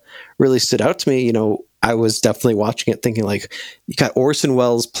that really stood out to me, you know, I was definitely watching it thinking, like, you got Orson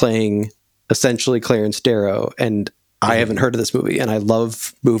Welles playing essentially Clarence Darrow, and I haven't heard of this movie, and I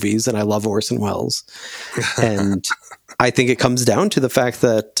love movies and I love Orson Welles. And I think it comes down to the fact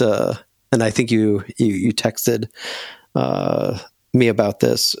that, and I think you texted me about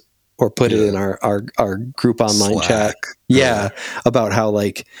this, or put it in our group online Slack chat. About how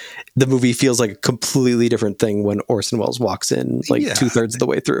like the movie feels like a completely different thing when Orson Welles walks in like 2/3 of the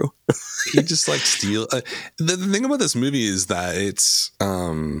way through. He just like steal. The thing about this movie is that it's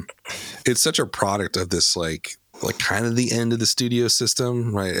such a product of this like kind of the end of the studio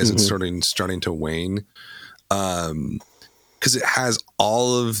system, right? As it's starting to wane. Because it has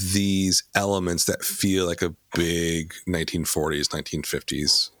all of these elements that feel like a big 1940s,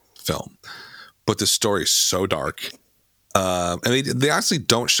 1950s film, but the story is so dark, and they actually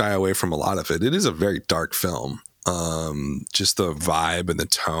don't shy away from a lot of it. It is a very dark film. Just the vibe and the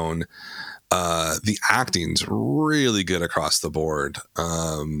tone, the acting's really good across the board.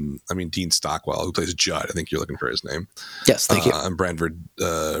 I mean, Dean Stockwell, who plays Judd, I think you're looking for his name. Yes, thank you. And Bradford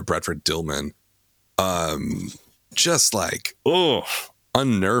Dillman, just like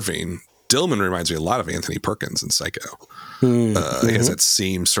unnerving. Dillman reminds me a lot of Anthony Perkins in Psycho. He has that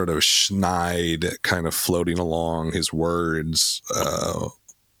same sort of schneid kind of floating along his words.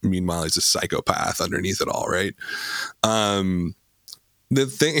 Meanwhile, he's a psychopath underneath it all, right? The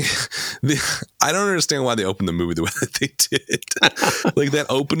thing, I don't understand why they opened the movie the way that they did. Like that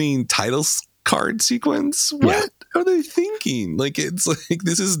opening title card sequence. What are they thinking? Like, it's like,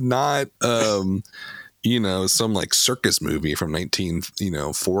 this is not, some like circus movie from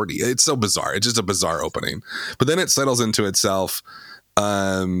 1940. It's so bizarre. It's just a bizarre opening. But then it settles into itself.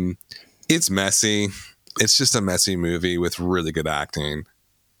 It's messy. It's just a messy movie with really good acting.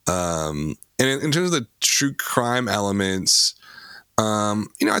 And in terms of the true crime elements, I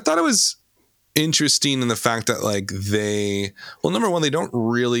thought it was interesting in the fact that like number one,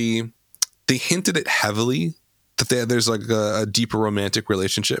 they hinted it heavily that there's like a deeper romantic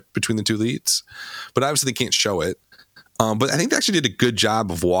relationship between the two leads, but obviously they can't show it. But I think they actually did a good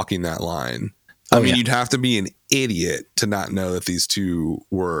job of walking that line. You'd have to be an idiot to not know that these two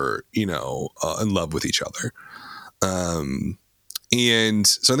were, in love with each other. And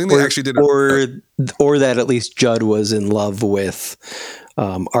so I think they actually did, or that at least Judd was in love with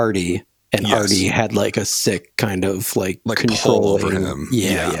Artie, and yes. Artie had like a sick kind of like control over him.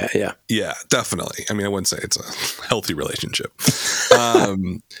 Yeah, definitely. I mean, I wouldn't say it's a healthy relationship,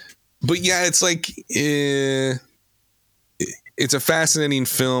 but yeah, it's like it's a fascinating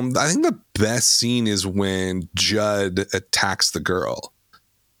film. I think the best scene is when Judd attacks the girl,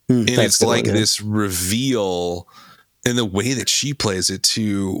 and it's like this reveal. And the way that she plays it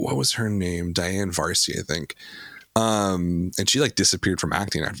too, what was her name? Diane Varsi, I think. And she like disappeared from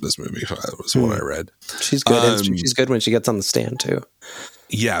acting after this movie. That was what I read. She's good. She's good when she gets on the stand too.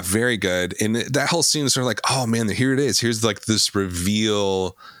 Yeah, very good. And that whole scene is sort of like, oh man, here it is. Here's like this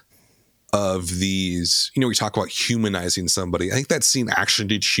reveal of these, we talk about humanizing somebody. I think that scene actually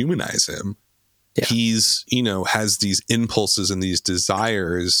did humanize him. Yeah. He's, has these impulses and these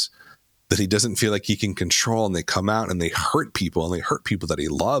desires that he doesn't feel like he can control, and they come out and they hurt people, and they hurt people that he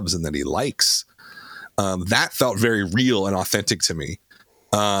loves and that he likes. That felt very real and authentic to me.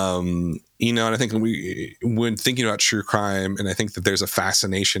 And I think when thinking about true crime, and I think that there's a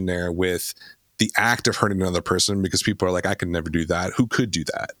fascination there with the act of hurting another person, because people are like, I could never do that. Who could do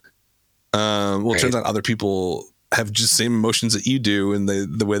that? It turns out other people have just the same emotions that you do, and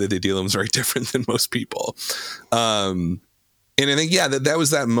the way that they deal with them is very different than most people. And I think, that was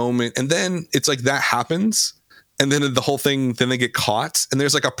that moment. And then it's like that happens. And then the whole thing, then they get caught. And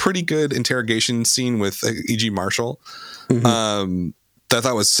there's like a pretty good interrogation scene with E.G. Marshall that I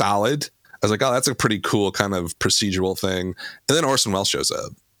thought was solid. I was like, oh, that's a pretty cool kind of procedural thing. And then Orson Welles shows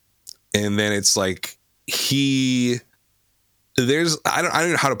up. And then it's like I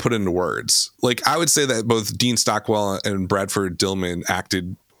don't know how to put it into words. Like, I would say that both Dean Stockwell and Bradford Dillman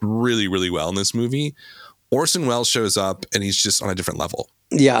acted really, really well in this movie. Orson Welles shows up and he's just on a different level.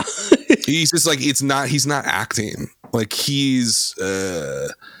 Yeah. He's just like, he's not acting. Like he's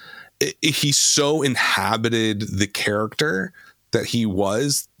so inhabited the character that he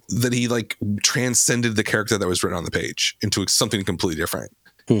was, that he like transcended the character that was written on the page into something completely different.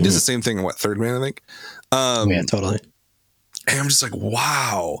 He does the same thing in Third Man, I think. Yeah, totally. And I'm just like,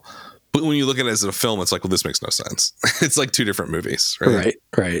 wow. But when you look at it as a film, it's like, well, this makes no sense. It's like two different movies, right?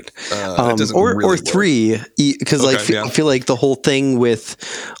 Right. Or really three, because I feel like the whole thing with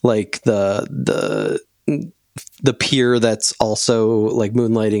like the peer that's also like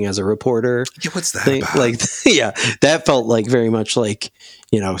moonlighting as a reporter. Yeah, what's that thing, about? like, that felt like very much like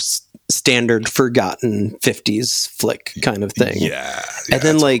standard forgotten 50s flick kind of thing. Yeah. And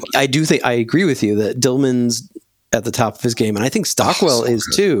then like I do think I agree with you that Dillman's at the top of his game, and I think Stockwell is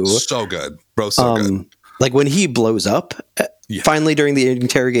too. So good, bro. So good. Like when he blows up finally during the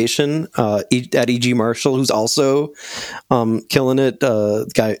interrogation at E.G. Marshall, who's also killing it.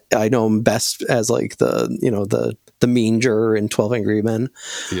 Guy I know him best as like the mean juror in 12 Angry Men.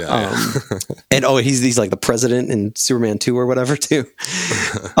 Yeah. And he's like the president in Superman 2 or whatever too.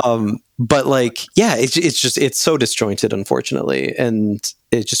 But like, yeah, it's so disjointed, unfortunately, and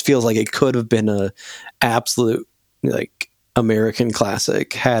it just feels like it could have been a absolute like American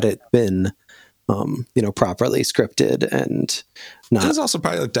classic had it been properly scripted and not. It was also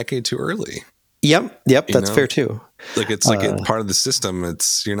probably a decade too early. Yep, that's fair too. Like it's like part of the system.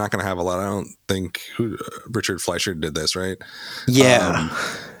 You're not going to have a lot. I don't think Richard Fleischer did this, right? Yeah,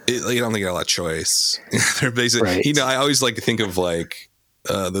 you don't think you got a lot of choice. They're basically, right. I always like to think of like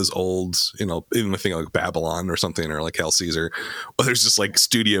those old, even the thing like Babylon or something, or like Hail Caesar, where there's just like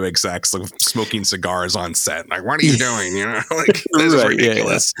studio execs like smoking cigars on set. Like, what are you doing? Like this is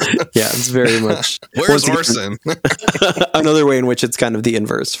ridiculous. Yeah, it's very much. Where's Orson? Another way in which it's kind of the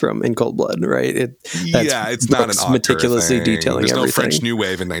inverse from In Cold Blood, right? It's not an auteur meticulously thing. detailing There's everything. No French New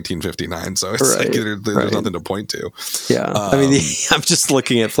Wave in 1959, so it's like there's nothing to point to. Yeah, I mean, I'm just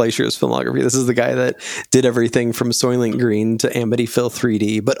looking at Fleischer's filmography. This is the guy that did everything from Soylent Green to Amityville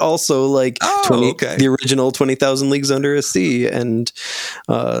 3D, but also like the original 20,000 Leagues Under a Sea, and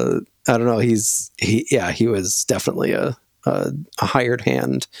I don't know. He was definitely a hired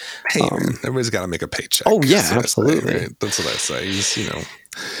hand. Hey, man, everybody's got to make a paycheck. Oh yeah, absolutely. Right? That's what I say. He's,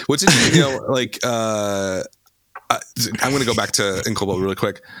 what's interesting, like I'm going to go back to In Cold Blood really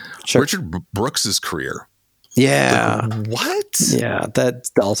quick. Sure. Richard Brooks's career. Yeah. Like, what? Yeah, that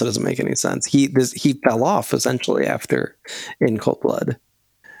also doesn't make any sense. He fell off essentially after In Cold Blood.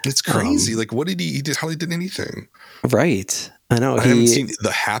 It's crazy. Like, what did he did? How he did anything? Right. I know. I haven't seen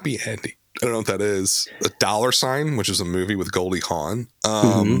The Happy Ending. I don't know what that is. A Dollar Sign, which is a movie with Goldie Hawn.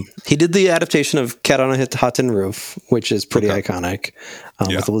 He did the adaptation of Cat on a Hot Tin Roof, which is pretty iconic,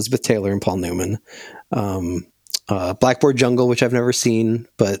 with Elizabeth Taylor and Paul Newman. Blackboard Jungle, which I've never seen,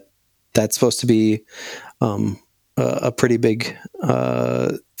 but that's supposed to be a pretty big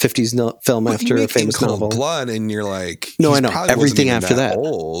 50s film after a famous Cold novel. Blood, and you're like, no, I know everything after that.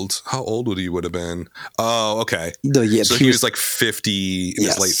 Old. How old would he would have been? Oh, okay. No, yeah, so he was like 50 in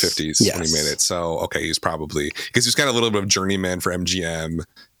his late 50s when he made it. So okay, he's probably because he's kind of a little bit of journeyman for MGM,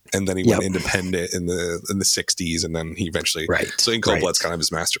 and then he went independent in the 60s, and then he eventually So In Cold Blood's kind of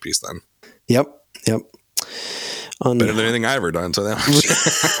his masterpiece then. Yep. Better than anything I ever done. So that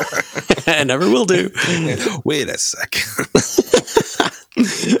I never will do. Wait a second.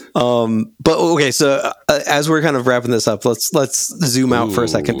 But okay, so as we're kind of wrapping this up, let's zoom out for a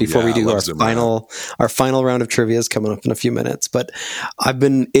second before we do our final round of trivia is coming up in a few minutes. But I've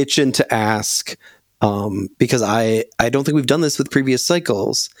been itching to ask because I don't think we've done this with previous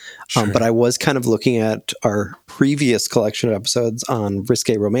cycles, but I was kind of looking at our previous collection of episodes on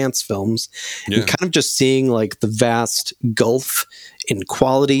risque romance films and kind of just seeing like the vast gulf in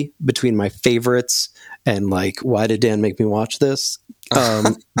quality between my favorites and like, why did Dan make me watch this?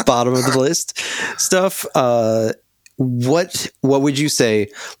 Bottom of the list stuff. What would you say,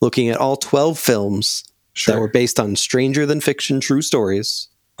 looking at all 12 films that were based on stranger than fiction true stories?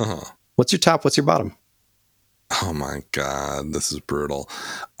 What's your top? What's your bottom? Oh my God, this is brutal.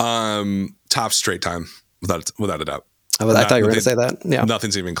 Top Straight Time, without a doubt. I thought you were going to say that. Yeah,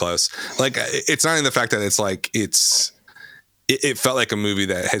 nothing's even close. Like, it's not even the fact that it's like it felt like a movie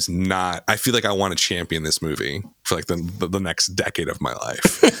that has not. I feel like I want to champion this movie for like the next decade of my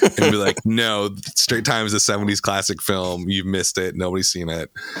life, and be like, no, Straight Time is a 70s classic film. You've missed it. Nobody's seen it.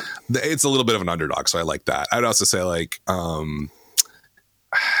 It's a little bit of an underdog, so I like that. I'd also say like. I'm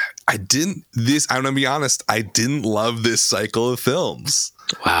gonna be honest, I didn't love this cycle of films.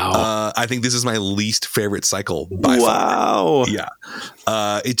 Wow. I think this is my least favorite cycle by far. Yeah.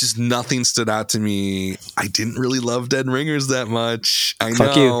 It just, nothing stood out to me. I didn't really love Dead Ringers that much.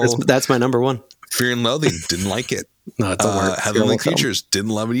 Fuck you. That's my number one. Fear and Loathing, didn't like it. No, it don't work. Heavenly Creatures,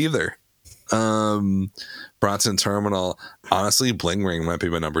 didn't love it either. Bronson Terminal, honestly, Bling Ring might be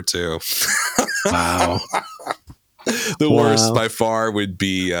my number 2. Wow. The worst by far would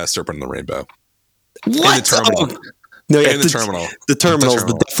be Serpent in the Rainbow. What? And The Terminal. No, yeah, The Terminal. The Terminal is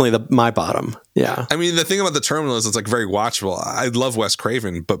definitely my bottom. Yeah. I mean, the thing about The Terminal is it's like very watchable. I love Wes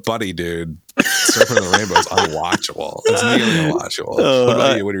Craven, but buddy, dude, Serpent in the Rainbow is unwatchable. It's nearly unwatchable. What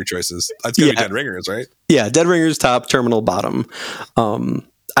about you? What are your choices? It's going to be Dead Ringers, right? Yeah, Dead Ringers top, Terminal bottom. I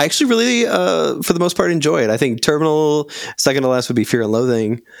actually really, for the most part, enjoy it. I think Terminal, second to last would be Fear and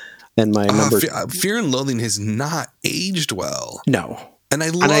Loathing. And my number Fear and Loathing has not aged well. No. And I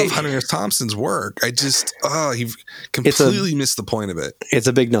love Hunter S. Thompson's work. I just, he completely missed the point of it. It's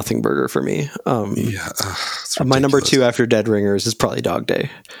a big nothing burger for me. My number 2 after Dead Ringers is probably Dog Day.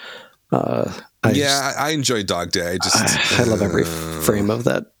 I enjoy Dog Day. I love every frame of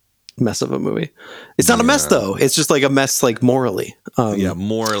that mess of a movie. It's not a mess though. It's just like a mess, like morally.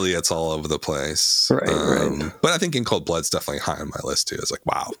 Morally, it's all over the place. Right. But I think In Cold Blood's definitely high on my list too. It's like,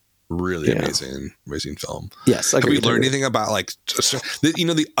 wow. Really amazing film. Yes. Have we learned anything about like,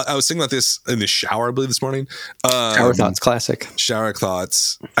 I was thinking about this in the shower, I believe, this morning. Shower Thoughts, classic. Shower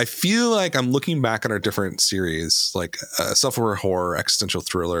Thoughts. I feel like I'm looking back at our different series, like self-aware horror, existential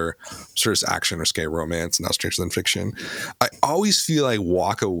thriller, serious action, risque romance, now stranger than fiction. I always feel I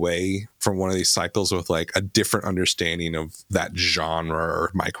walk away from one of these cycles with like a different understanding of that genre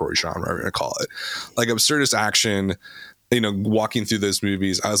or micro genre, I'm going to call it. Like absurdist action. Walking through those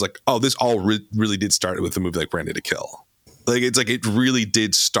movies, I was like, oh, this all really did start with a movie like Branded to Kill. Like, it's like it really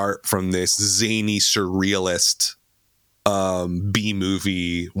did start from this zany, surrealist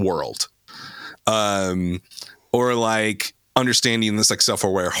B-movie world. Or like understanding this like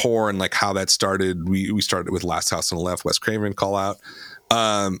self-aware horror and like how that started. We started with Last House on the Left, Wes Craven call out.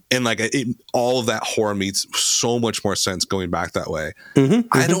 And like all of that horror makes so much more sense going back that way.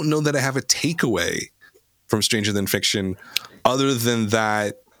 I don't know that I have a takeaway from Stranger Than Fiction, other than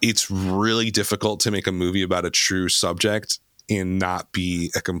that it's really difficult to make a movie about a true subject and not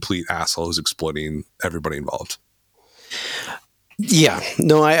be a complete asshole who's exploiting everybody involved. Yeah,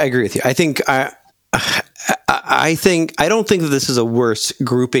 no, I agree with you. I think I don't think that this is a worse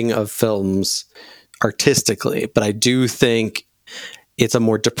grouping of films artistically, but I do think it's a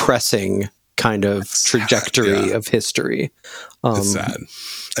more depressing kind of trajectory of history. It's sad.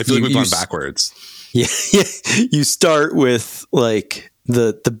 I feel like we've gone backwards. Yeah, you start with like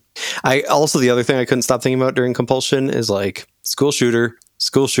The other thing I couldn't stop thinking about during Compulsion is like school shooter.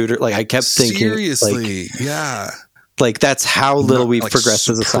 Like I kept thinking, seriously, yeah. Like that's how little we've like progressed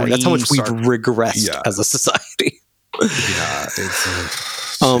as a society. That's how much we've regressed yeah. as a society. Yeah,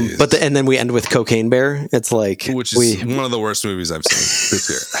 it's and then we end with Cocaine Bear. It's like, which is one of the worst movies I've seen this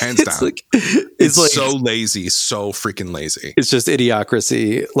year, hands down. Like, it's like, so lazy, so freaking lazy. It's just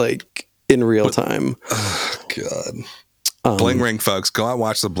idiocracy, like in real time. Oh God. Bling Ring, folks, go out and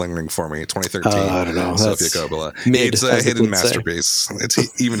watch the Bling Ring for me. 2013. I don't know. Sophia Coppola. It's a hidden masterpiece.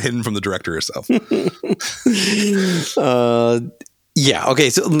 It's even hidden from the director herself. Yeah. Okay.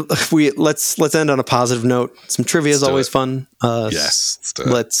 So let's end on a positive note. Some trivia is always fun. Yes.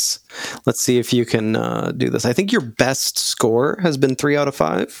 Let's see if you can do this. I think your best score has been 3 out of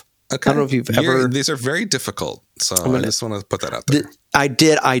 5. Okay. I don't know if you've ever. These are very difficult, so I just want to put that out there.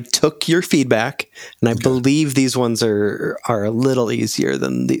 I took your feedback, and I believe these ones are a little easier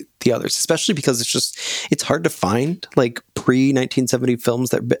than the others, especially because it's hard to find like pre-1970 films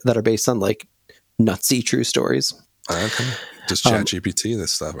that are based on like nutsy true stories. Okay. Just ChatGPT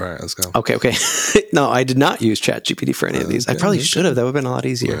this stuff. All right, let's go. Okay. No, I did not use ChatGPT for any of these. I probably should have. That would have been a lot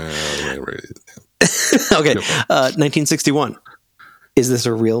easier. Okay. 1961. Is this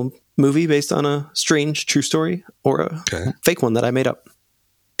a real movie based on a strange true story or a fake one that I made up?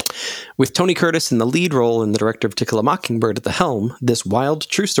 With Tony Curtis in the lead role and the director of To Kill a Mockingbird at the helm, this wild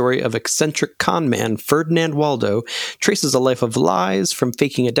true story of eccentric con man Ferdinand Waldo traces a life of lies, from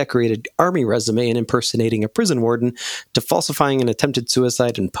faking a decorated army resume and impersonating a prison warden to falsifying an attempted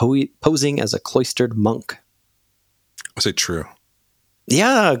suicide and posing as a cloistered monk. I say true.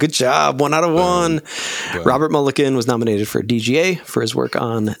 Yeah, good job. 1 out of 1. Robert Mulligan was nominated for a DGA for his work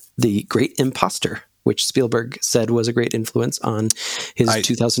on The Great Imposter, which Spielberg said was a great influence on his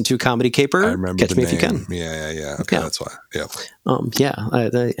 2002 comedy caper, I remember Catch Me If You Can. Yeah. Okay, that's why. Yeah.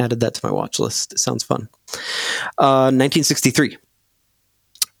 I added that to my watch list. It sounds fun. 1963.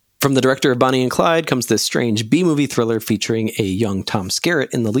 From the director of Bonnie and Clyde comes this strange B-movie thriller featuring a young Tom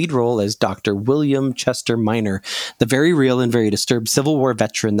Skerritt in the lead role as Dr. William Chester Minor, the very real and very disturbed Civil War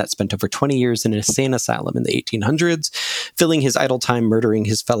veteran that spent over 20 years in an insane asylum in the 1800s, filling his idle time murdering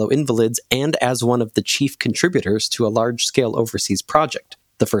his fellow invalids, and as one of the chief contributors to a large-scale overseas project,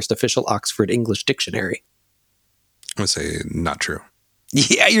 the first official Oxford English Dictionary. I'm going to say not true.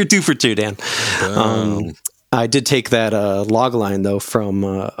 Yeah, you're 2 for 2, Dan. I did take that log line, though, from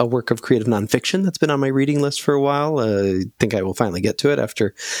a work of creative nonfiction that's been on my reading list for a while. I think I will finally get to it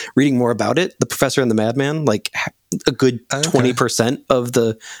after reading more about it. The Professor and the Madman, like a good 20% of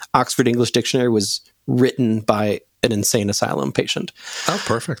the Oxford English Dictionary was written by an insane asylum patient. Oh,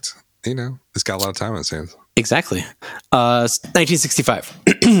 perfect. He's got a lot of time on his hands. Exactly. 1965,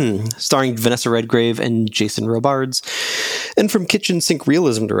 starring Vanessa Redgrave and Jason Robards. And from kitchen sink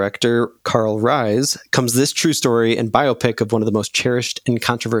realism director Carl Rise comes this true story and biopic of one of the most cherished and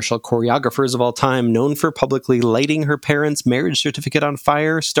controversial choreographers of all time, known for publicly lighting her parents' marriage certificate on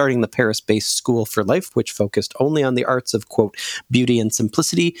fire, starting the Paris-based School for Life, which focused only on the arts of, quote, beauty and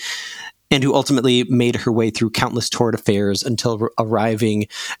simplicity, and who ultimately made her way through countless torrid affairs until arriving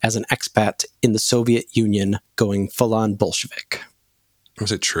as an expat in the Soviet Union, going full-on Bolshevik.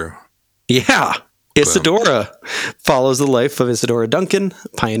 Was it true? Yeah. Isadora follows the life of Isadora Duncan,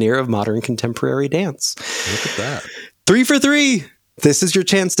 pioneer of modern contemporary dance. Look at that. 3 for 3. This is your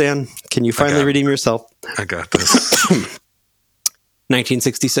chance, Dan. Can you finally redeem yourself? I got this.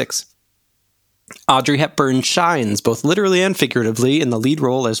 1966. Audrey Hepburn shines, both literally and figuratively, in the lead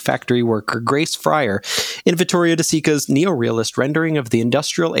role as factory worker Grace Fryer in Vittorio De Sica's neo-realist rendering of the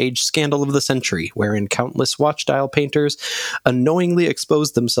industrial age scandal of the century, wherein countless watch-dial painters unknowingly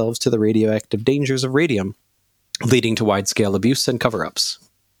exposed themselves to the radioactive dangers of radium, leading to wide-scale abuse and cover-ups.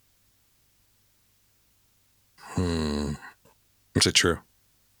 Is it true?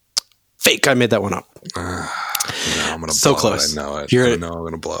 Fake. I made that one up. No, I'm gonna so blow close. It. I know it. I know I'm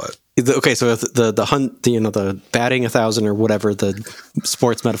gonna blow it. Okay, so the hunt, the batting 1,000 or whatever the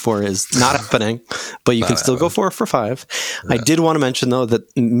sports metaphor is not happening, but you can still go 4 for 5. Yeah. I did want to mention, though, that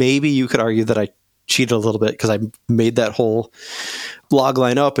maybe you could argue that I cheated a little bit because I made that whole log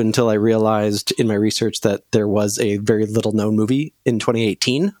line up until I realized in my research that there was a very little known movie in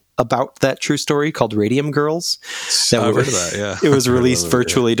 2018 about that true story called Radium Girls. I've heard of that, yeah. It was released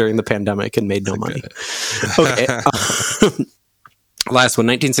virtually during the pandemic and made no money. Okay. Last one,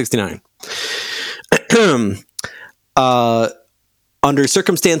 1969. Under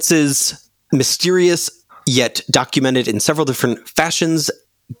circumstances mysterious yet documented in several different fashions,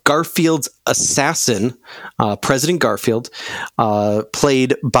 Garfield's assassin, President Garfield,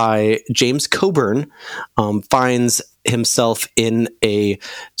 played by James Coburn, finds himself in a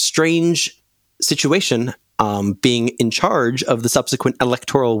strange situation, being in charge of the subsequent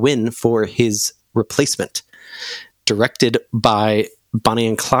electoral win for his replacement. Directed by Bonnie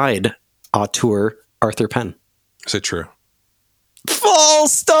and Clyde auteur Arthur Penn. Is it true?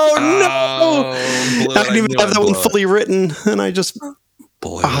 False! Oh, no! I didn't even have that one fully written, and I just...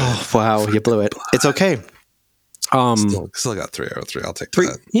 wow, you blew it. It's okay. Still got 3 out of 3. I'll take 3.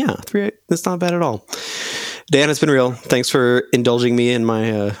 that. Yeah, 3. That's not bad at all. Dan, it's been real. Thanks for indulging me in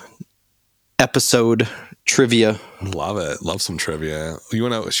my episode trivia. Love it. Love some trivia.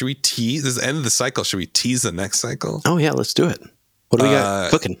 Should we tease? This is the end of the cycle. Should we tease the next cycle? Oh, yeah, let's do it. What do we got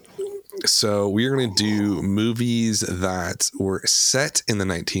cooking? So we're going to do movies that were set in the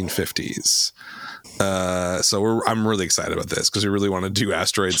 1950s. I'm really excited about this because we really want to do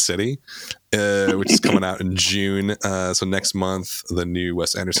Asteroid City, which is coming out in June. So next month, the new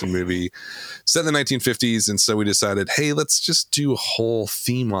Wes Anderson movie set in the 1950s. And so we decided, hey, let's just do a whole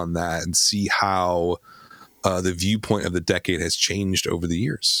theme on that and see how the viewpoint of the decade has changed over the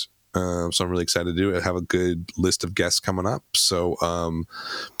years. So I'm really excited to do it. I have a good list of guests coming up. So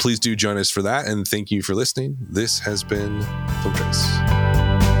please do join us for that. And thank you for listening. This has been Film Trace.